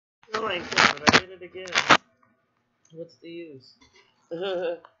like that, but I did it again. What's the use?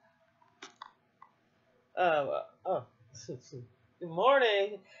 Oh. Good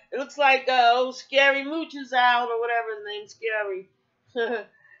morning. It looks like old Scaramucci is out or whatever his name's Scary.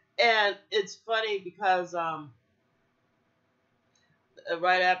 And it's funny because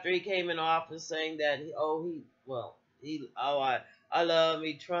right after he came in office saying that I love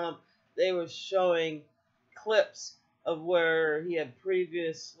me Trump, they were showing clips of where he had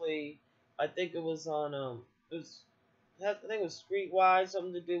previously, I think it was on I think it was Streetwise,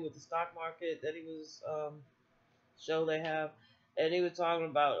 something to do with the stock market that he was show they have, and he was talking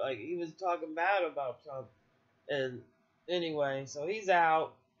about bad about Trump, and anyway, so he's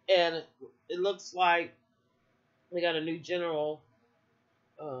out, and it looks like they got a new general.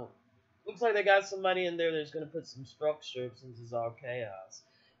 Looks like they got somebody in there that's going to put some structure since it's all chaos.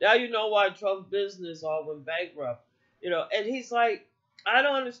 Now you know why Trump's business all went bankrupt, and he's like, I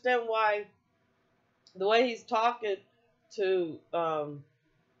don't understand why the way he's talking to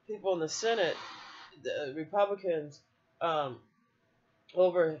people in the Senate, the Republicans,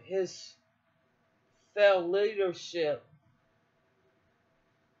 over his failed leadership,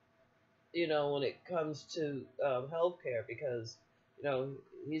 when it comes to healthcare, because,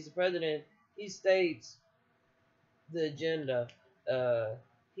 he's the president, he states the agenda,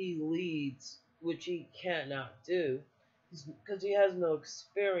 he leads, which he cannot do, because he has no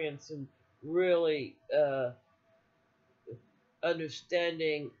experience in really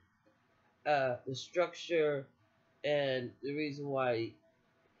understanding the structure and the reason why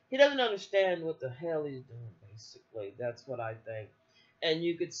he doesn't understand what the hell he's doing, basically. That's what I think. And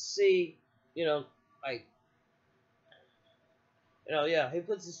you could see, like, yeah, he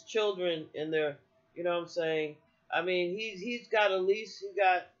puts his children in there, you know what I'm saying? I mean, he's got at least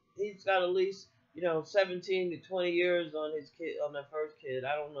 17 to 20 years on his kid, on the first kid.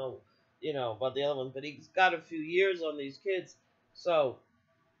 I don't know, about the other one, but he's got a few years on these kids. So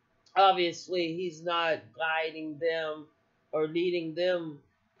obviously he's not guiding them or leading them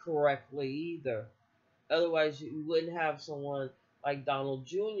correctly either. Otherwise you wouldn't have someone like Donald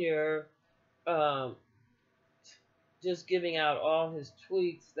Jr. Just giving out all his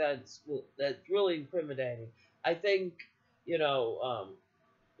tweets that's really incriminating. I think,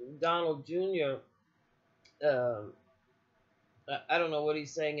 Donald Jr. I don't know what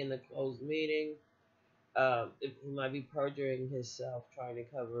he's saying in the closed meeting. He might be perjuring himself, trying to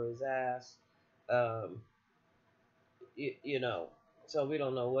cover his ass. So we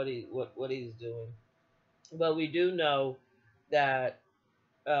don't know what he's doing, but we do know that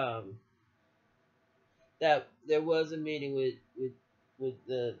that there was a meeting with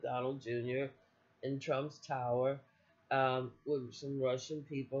the Donald Jr. in Trump's tower, with some Russian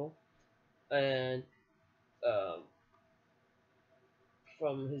people, and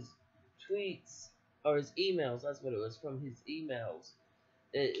from his tweets or his emails, that's what it was, from his emails,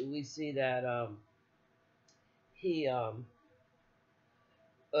 we see that he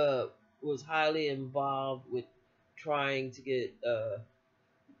was highly involved with trying to get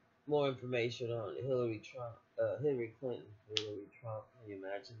more information on Hillary Clinton. Can you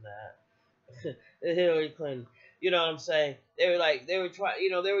imagine that? Hillary Clinton. You know what I'm saying? They were trying, they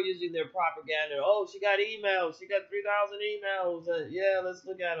were using their propaganda. Oh, she got emails. She got 3,000 emails. Yeah, let's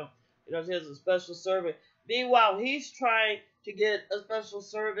look at them. She has a special service. Meanwhile, he's trying to get a special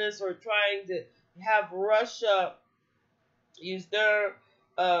service or trying to have Russia use their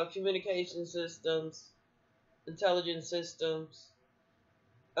communication systems, intelligence systems,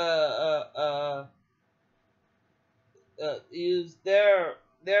 use their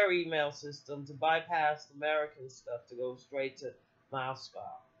email system to bypass American stuff to go straight to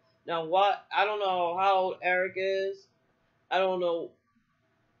Moscow. Now, I don't know how old Eric is. I don't know.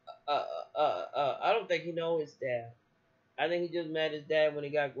 I don't think he knows his dad. I think he just met his dad when he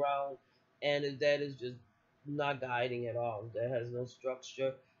got grown, and his dad is just not guiding at all. His dad has no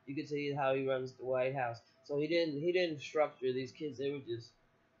structure. You can see how he runs the White House. So he didn't structure these kids. They were just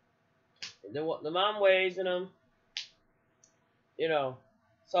the mom raising them.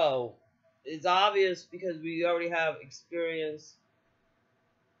 So it's obvious because we already have experience,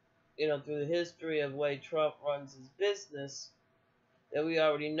 through the history of the way Trump runs his business, that we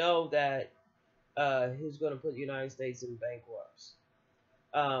already know that he's going to put the United States in bankruptcy.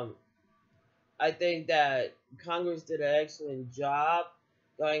 I think that Congress did an excellent job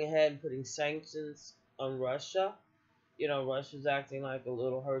going ahead and putting sanctions on Russia. Russia's acting like a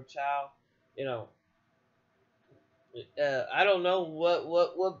little hurt child. I don't know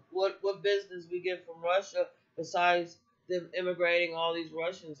what business we get from Russia besides them immigrating all these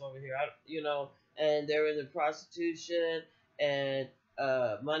Russians over here. And they're into prostitution and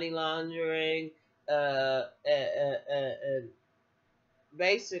money laundering, and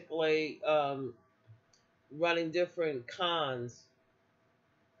basically running different cons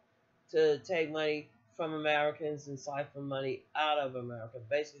to take money from Americans and siphon money out of America.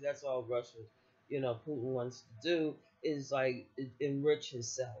 Basically, that's all Russia, Putin wants to do is like enrich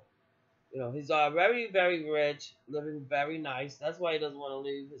himself. He's already very rich, living very nice. That's why he doesn't want to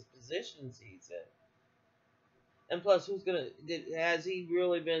leave his positions he's in. And plus, has he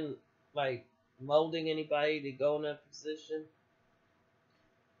really been like molding anybody to go in that position?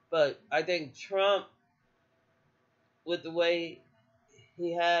 But I think Trump, with the way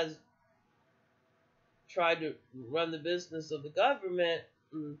he has tried to run the business of the government,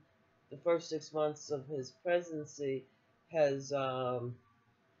 the first 6 months of his presidency has, I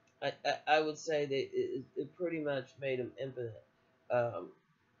would say that it pretty much made him impotent. Um,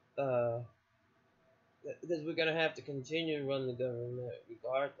 uh, because we're going to have to continue to run the government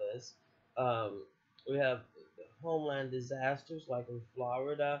regardless. We have homeland disasters like in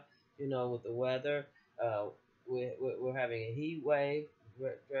Florida, with the weather. We're having a heat wave,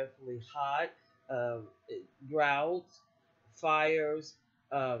 dreadfully hot, droughts, fires,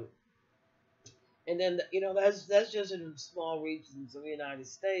 and then that's just in small regions of the United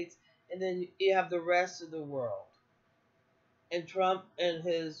States, and then you have the rest of the world. And Trump and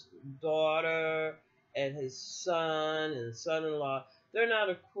his daughter and his son and son-in-law, they're not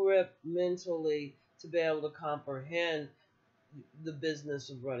equipped mentally to be able to comprehend the business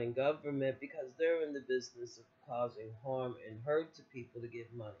of running government because they're in the business of causing harm and hurt to people to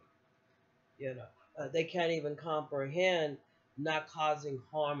get money. They can't even comprehend not causing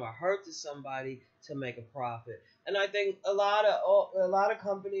harm or hurt to somebody to make a profit. And I think a lot of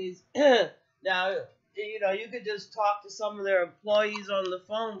companies now, you could just talk to some of their employees on the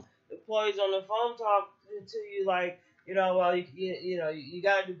phone. Employees on the phone talk to you like, well, you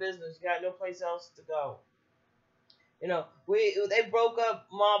got to do business. You got no place else to go. They broke up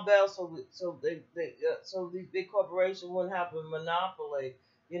Ma Bell so these big corporations wouldn't have a monopoly.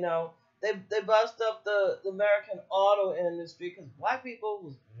 They bust up the American auto industry because black people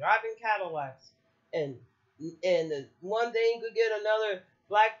was driving Cadillacs, and the one thing you could get another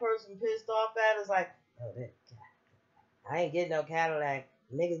black person pissed off at is like, oh, I ain't getting no Cadillac.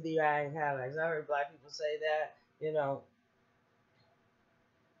 Niggas be riding Cadillacs. I heard black people say that.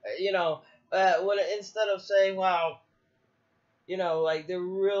 When instead of saying, wow, like they're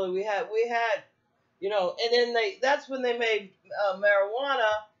really we had, and then that's when they made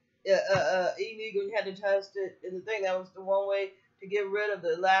marijuana illegal. You had to test it in the thing. That was the one way to get rid of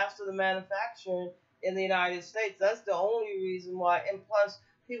the last of the manufacturing in the United States. That's the only reason why. And plus,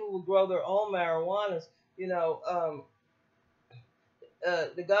 people would grow their own marijuanas.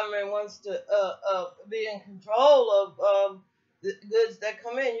 The government wants to be in control of the goods that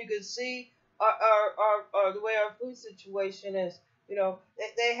come in. You can see our the way our food situation is.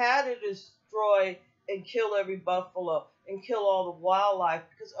 They had to destroy and kill every buffalo and kill all the wildlife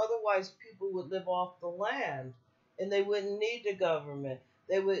because otherwise people would live off the land and they wouldn't need the government.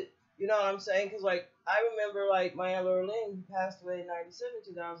 They would, you know what I'm saying? Because like I remember like my Aunt Lorraine, who passed away in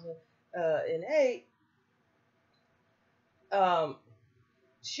 2008.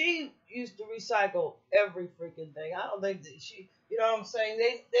 She used to recycle every freaking thing. I don't think that she, you know what I'm saying?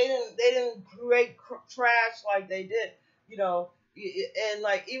 They didn't create trash like they did, and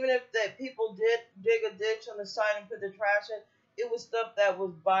like even if that people did dig a ditch on the side and put the trash in, it was stuff that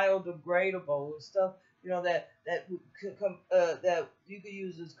was biodegradable. It was stuff that could that you could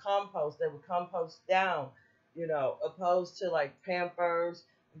use as compost, that would compost down, opposed to like Pampers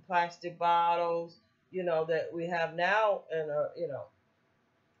and plastic bottles, that we have now, and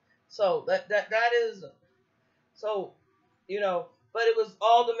so that is so, but it was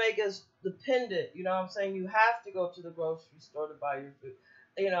all to make us dependent. You know what I'm saying? You have to go to the grocery store to buy your food.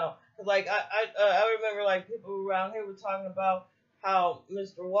 Cause like I remember like people around here were talking about how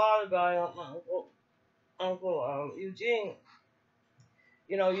Mr. Water guy, my uncle Eugene,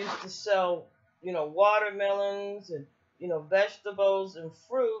 used to sell, watermelons and, vegetables and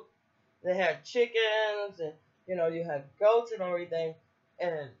fruit. They had chickens and, you had goats and everything.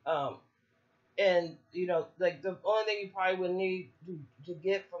 And like the only thing you probably would need to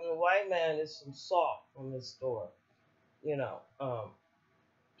get from the white man is some salt from the store,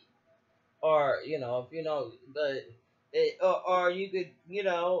 or if but or you could you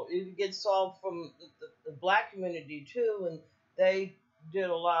could get salt from the black community too, and they did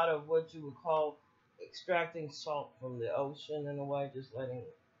a lot of what you would call extracting salt from the ocean in a way, just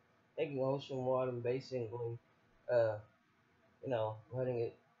taking ocean water and basically letting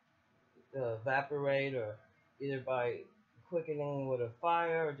it evaporate, or either by quickening with a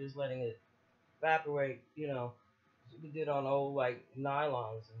fire or just letting it evaporate. You can do it on old like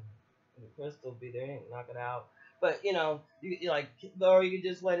nylons and the crystal be there and knock it out. But you like, or you could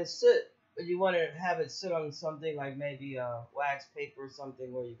just let it sit. But you want to have it sit on something like maybe wax paper or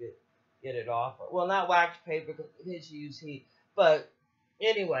something where you could get it off. Well, not wax paper because it use heat. But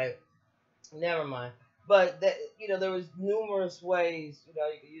anyway, never mind. But that there was numerous ways. You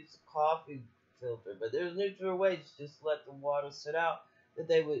could use a coffee filter, but there's numerous ways to just let the water sit out. That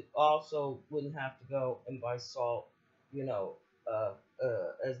they wouldn't have to go and buy salt.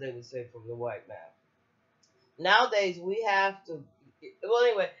 As they would say from the white man. Nowadays we have to. Well,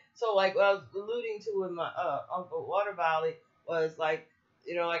 anyway, so like what I was alluding to with my Uncle Water Valley was like,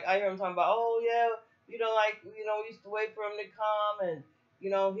 like I hear him talking about, oh yeah, like we used to wait for him to come, and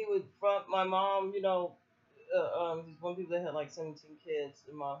he would front my mom, these one people that had like 17 kids,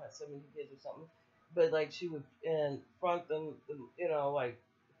 the mom had 17 kids or something, but like she would and front them, like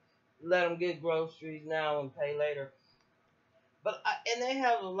let them get groceries now and pay later. And they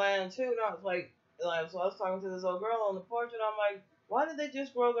have the land too, and I was like, so I was talking to this old girl on the porch, and I'm like, why did they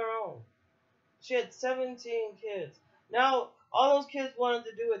just grow their own? She had 17 kids. Now, all those kids wanted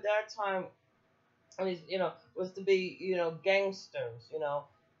to do at that time, I mean, was to be, gangsters,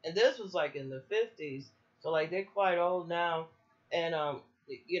 and this was like in the 50s, so like they're quite old now, and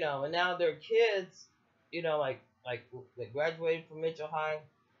and now their kids, like they graduated from Mitchell High,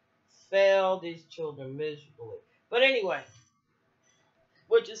 failed these children miserably. But anyway.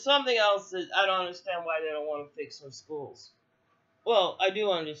 Which is something else that I don't understand why they don't want to fix our schools. Well, I do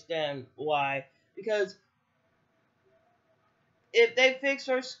understand why. Because if they fix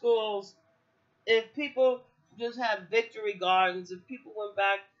our schools, if people just have victory gardens, if people went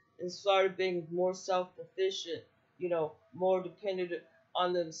back and started being more self-sufficient, more dependent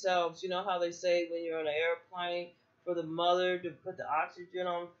on themselves, how they say when you're on an airplane for the mother to put the oxygen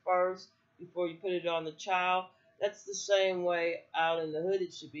on first before you put it on the child. That's the same way out in the hood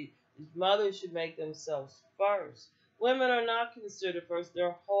it should be. These mothers should make themselves first. Women are not considered first.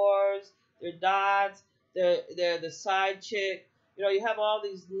 They're whores. They're dots. They're the side chick. You have all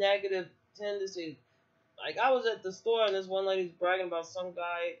these negative tendencies. Like I was at the store and this one lady's bragging about some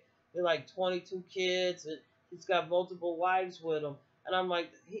guy with like 22 kids and he's got multiple wives with him. And I'm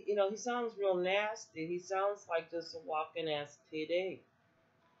like, he sounds real nasty. He sounds like just a walking STD.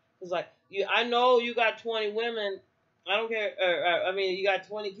 It's like I know you got 20 women. I don't care. I mean, you got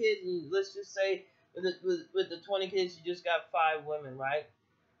 20 kids, and let's just say with the 20 kids, you just got 5 women, right?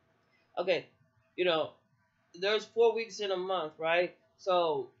 Okay, there's 4 weeks in a month, right?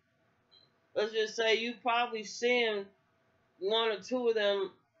 So let's just say you probably seeing 1 or 2 of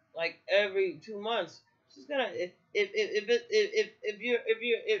them like every 2 months. She's gonna if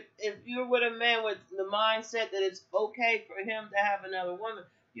you're with a man with the mindset that it's okay for him to have another woman,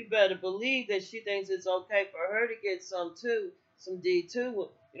 you better believe that she thinks it's okay for her to get some too, some D too.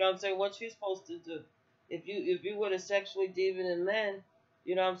 You know what I'm saying? What she's supposed to do? If you with a sexually deviant man,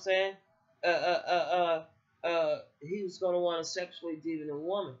 you know what I'm saying? He was gonna want a sexually deviant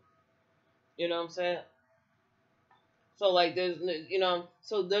woman. You know what I'm saying? So like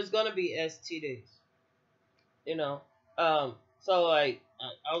so there's gonna be STDs. So like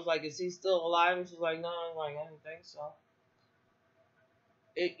I was like, is he still alive? And she's like, no. I'm like, I don't think so.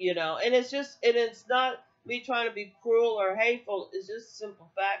 And it's not me trying to be cruel or hateful. It's just a simple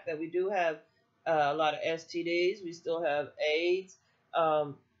fact that we do have a lot of STDs. We still have AIDS.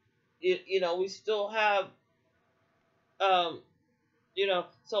 We still have,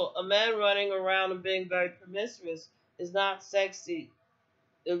 so a man running around and being very promiscuous is not sexy,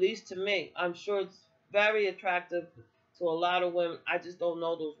 at least to me. I'm sure it's very attractive to a lot of women. I just don't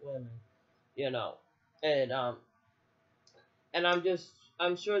know those women, and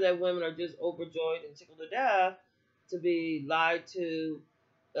I'm sure that women are just overjoyed and tickled to death to be lied to,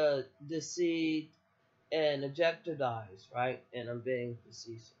 deceived, and ejectodized, right? And I'm being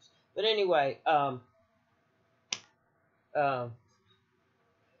facetious. But anyway,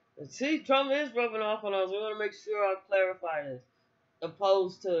 see, Trump is rubbing off on us. We want to make sure I clarify this,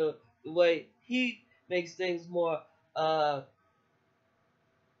 opposed to the way he makes things more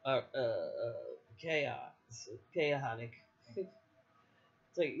chaotic.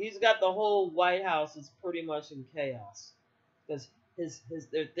 It's like he's got the whole White House is pretty much in chaos because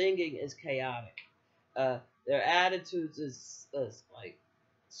their thinking is chaotic. Their attitudes is like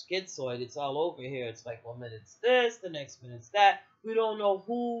schizoid. It's all over here. It's like 1 minute it's this, the next minute it's that. We don't know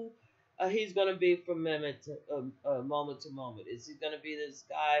who he's gonna be from moment to moment. Is he gonna be this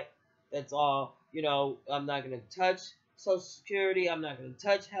guy that's all I'm not gonna touch Social Security. I'm not gonna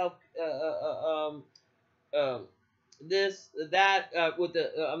touch health. this that with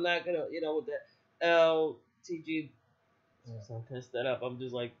the I'm not gonna with the LTG. So I messed that up. I'm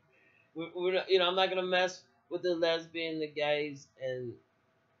just like we're not, I'm not gonna mess with the lesbian, the gays, and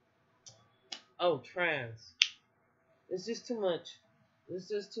trans. It's just too much. It's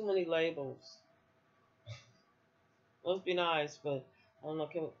just too many labels. Must be nice, but I don't know.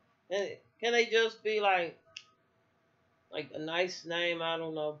 Can they just be like a nice name? I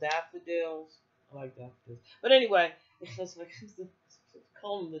don't know. Daffodils. I like daffodils. But anyway, it's like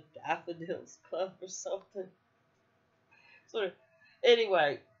call them the Daffodils Club or something. Sort of.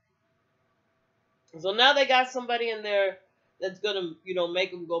 Anyway, so now they got somebody in there that's gonna,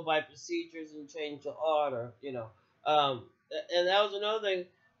 make them go by procedures and change the order, Um, and that was another thing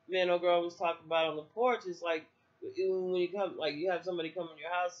me and old girl was talking about on the porch. It's like when you come, like you have somebody come in your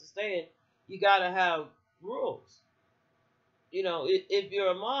house to stay in, you gotta have rules. If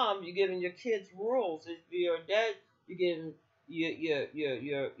you're a mom, you're giving your kids rules. If you're a dad, you're giving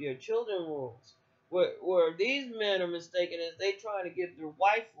your children rules. Where these men are mistaken is they trying to give their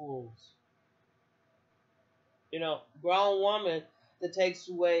wife rules. Grown woman that takes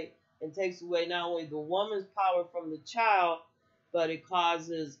away not only the woman's power from the child, but it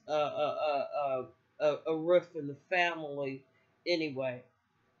causes a rift in the family anyway,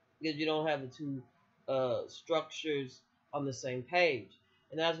 because you don't have the two structures on the same page,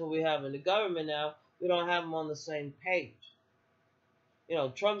 and that's what we have in the government now. We don't have them on the same page.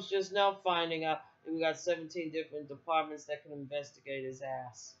 Trump's just now finding out that we got 17 different departments that can investigate his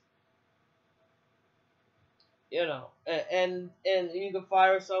ass. And you can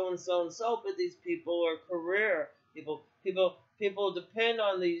fire so and so and so, but these people are career people. People depend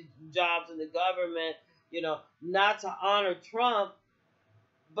on these jobs in the government, not to honor Trump,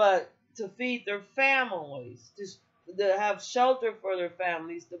 but to feed their families, to have shelter for their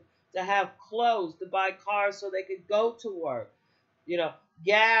families, to have clothes, to buy cars so they could go to work,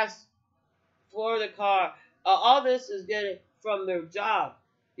 gas for the car. All this is getting from their job.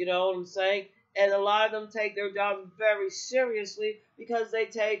 You know what I'm saying? And a lot of them take their jobs very seriously because they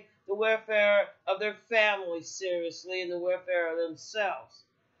take the welfare of their families seriously and the welfare of themselves.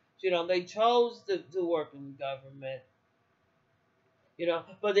 They chose to work in the government.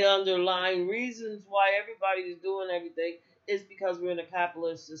 But the underlying reasons why everybody is doing everything is because we're in a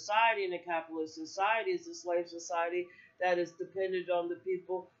capitalist society, and a capitalist society is a slave society that is dependent on the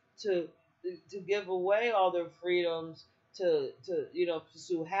people to give away all their freedoms, to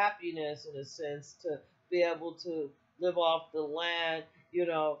pursue happiness in a sense, to be able to live off the land,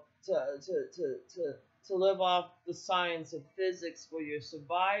 to live off the science of physics for your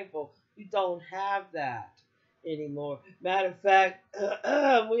survival. We don't have that anymore. Matter of fact,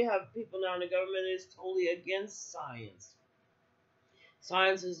 we have people now in the government that is totally against science.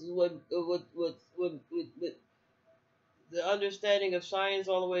 Science is what the understanding of science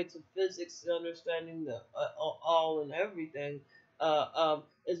all the way to physics, the understanding the all and everything,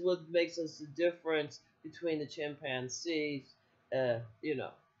 is what makes us the difference between the chimpanzees.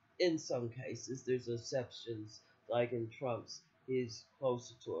 In some cases, there's exceptions, like in Trump's, he's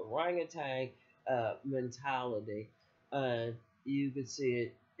closer to orangutan mentality, and you could see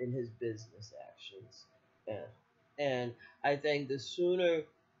it in his business actions. And I think the sooner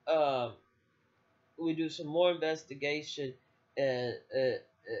we do some more investigation.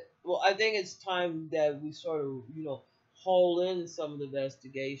 Well, I think it's time that we sort of, haul in some of the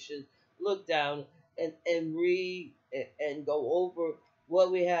investigation, look down and read and go over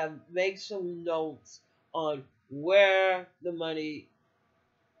what we have, make some notes on where the money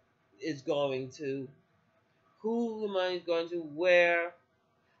is going to, who the money is going to, where,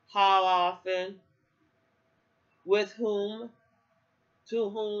 how often, with whom, to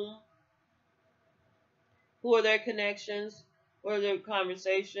whom, who are their connections, what are their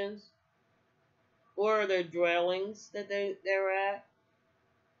conversations, where are their dwellings that they're at,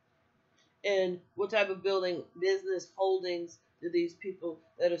 and what type of building business holdings do these people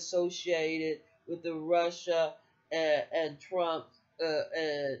that are associated with the Russia and Trump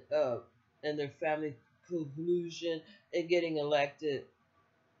and their family collusion and getting elected.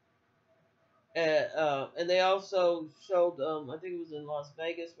 And they also showed, I think it was in Las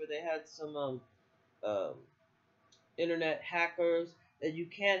Vegas, where they had some um, internet hackers, that you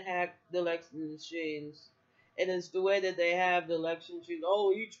can't hack the election machines. And it's the way that they have the election machines.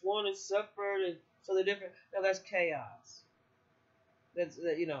 Oh, each one is separate, and so they're different. No, that's chaos. That's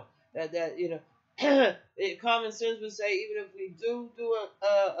common sense would say, even if we do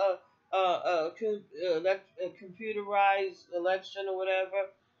a computerized election or whatever,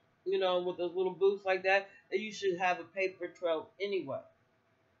 with those little booths like that you should have a paper trail anyway.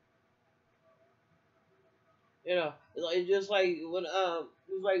 You know, like just like when it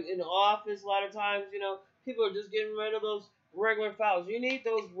was like in the office a lot of times, people are just getting rid of those regular files. You need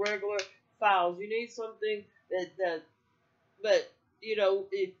those regular files. You need something that but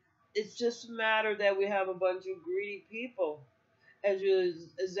it's just a matter that we have a bunch of greedy people. As your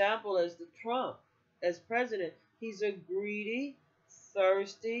example as the Trump as president, he's a greedy,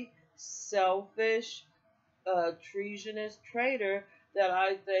 thirsty, selfish, treasonous traitor that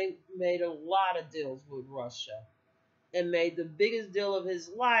I think made a lot of deals with Russia and made the biggest deal of his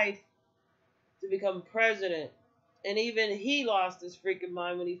life to become president. And even he lost his freaking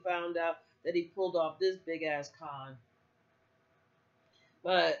mind when he found out that he pulled off this big ass con.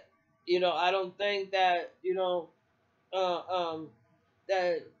 But I don't think that uh, um,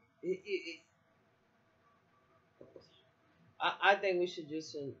 that I think we should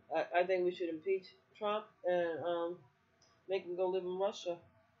just I think we should impeach Trump and make him go live in Russia,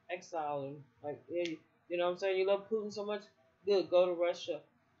 exile him. Like you know what I'm saying? You love Putin so much, good, go to Russia.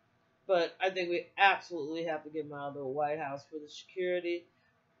 But I think we absolutely have to get him out of the White House for the security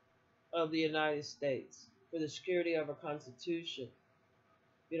of the United States, for the security of our Constitution.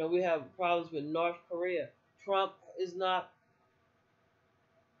 We have problems with North Korea. Trump is not,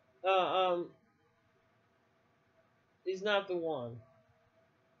 uh, um, he's not the one.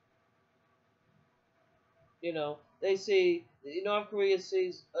 They see North Korea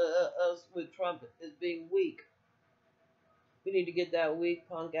sees us with Trump as being weak. We need to get that weak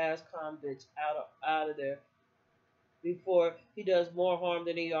punk ass con bitch out of there before he does more harm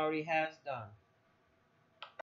than he already has done.